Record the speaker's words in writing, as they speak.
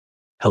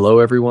Hello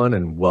everyone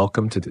and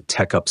welcome to the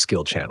Tech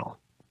Upskill channel.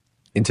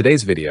 In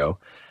today's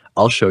video,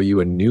 I'll show you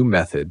a new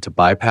method to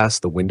bypass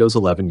the Windows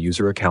 11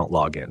 user account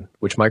login,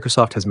 which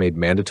Microsoft has made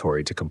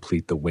mandatory to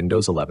complete the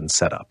Windows 11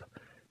 setup.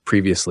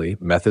 Previously,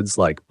 methods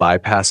like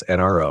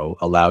Bypassnro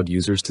allowed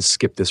users to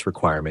skip this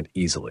requirement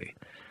easily.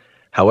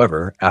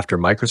 However, after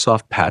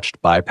Microsoft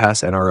patched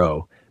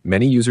Bypassnro,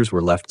 many users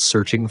were left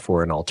searching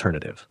for an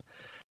alternative.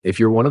 If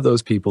you're one of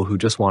those people who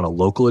just want a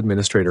local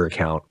administrator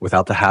account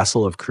without the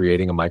hassle of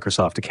creating a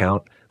Microsoft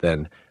account,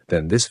 then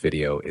this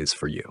video is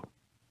for you.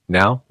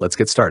 Now, let's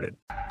get started.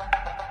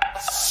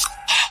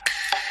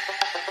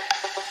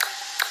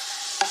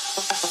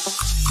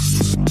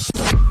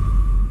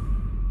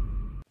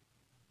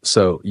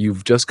 So,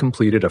 you've just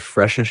completed a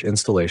freshish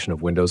installation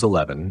of Windows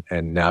 11,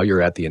 and now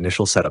you're at the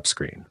initial setup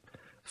screen.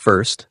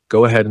 First,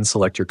 go ahead and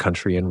select your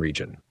country and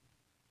region.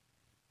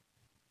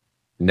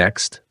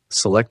 Next,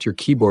 select your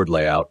keyboard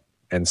layout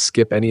and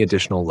skip any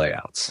additional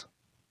layouts.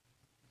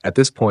 At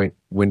this point,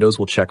 Windows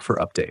will check for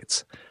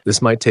updates.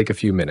 This might take a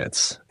few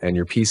minutes, and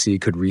your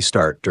PC could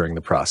restart during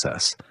the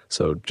process,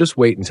 so just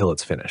wait until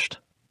it's finished.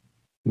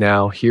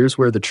 Now, here's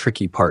where the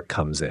tricky part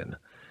comes in.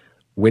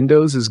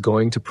 Windows is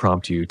going to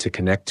prompt you to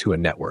connect to a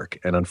network,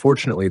 and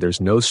unfortunately, there's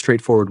no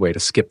straightforward way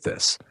to skip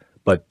this.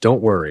 But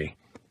don't worry.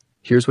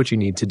 Here's what you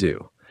need to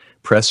do.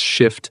 Press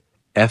Shift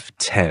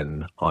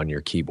F10 on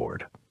your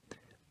keyboard.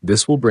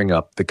 This will bring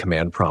up the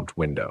command prompt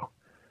window.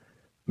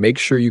 Make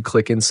sure you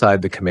click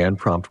inside the command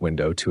prompt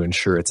window to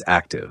ensure it's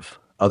active,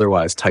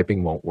 otherwise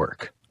typing won't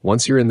work.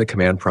 Once you're in the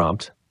command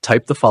prompt,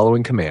 type the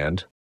following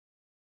command: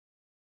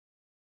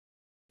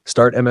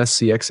 start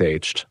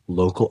ms-cxh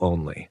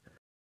localonly.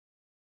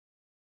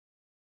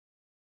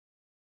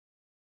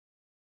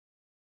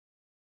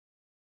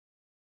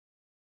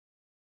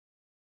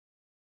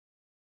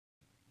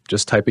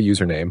 Just type a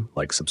username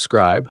like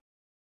subscribe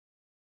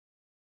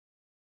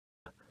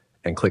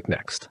and click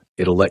Next.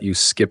 It'll let you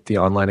skip the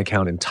online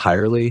account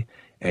entirely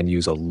and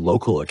use a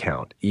local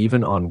account,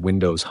 even on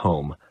Windows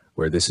Home,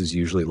 where this is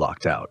usually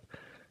locked out.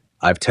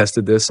 I've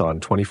tested this on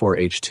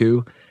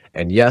 24H2,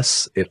 and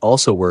yes, it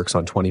also works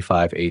on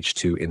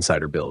 25H2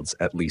 Insider builds,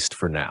 at least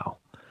for now.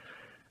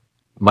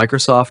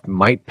 Microsoft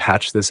might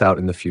patch this out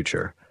in the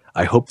future.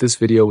 I hope this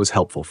video was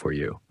helpful for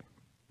you.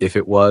 If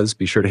it was,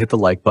 be sure to hit the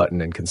like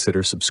button and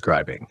consider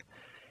subscribing.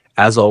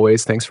 As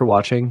always, thanks for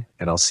watching,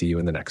 and I'll see you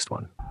in the next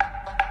one.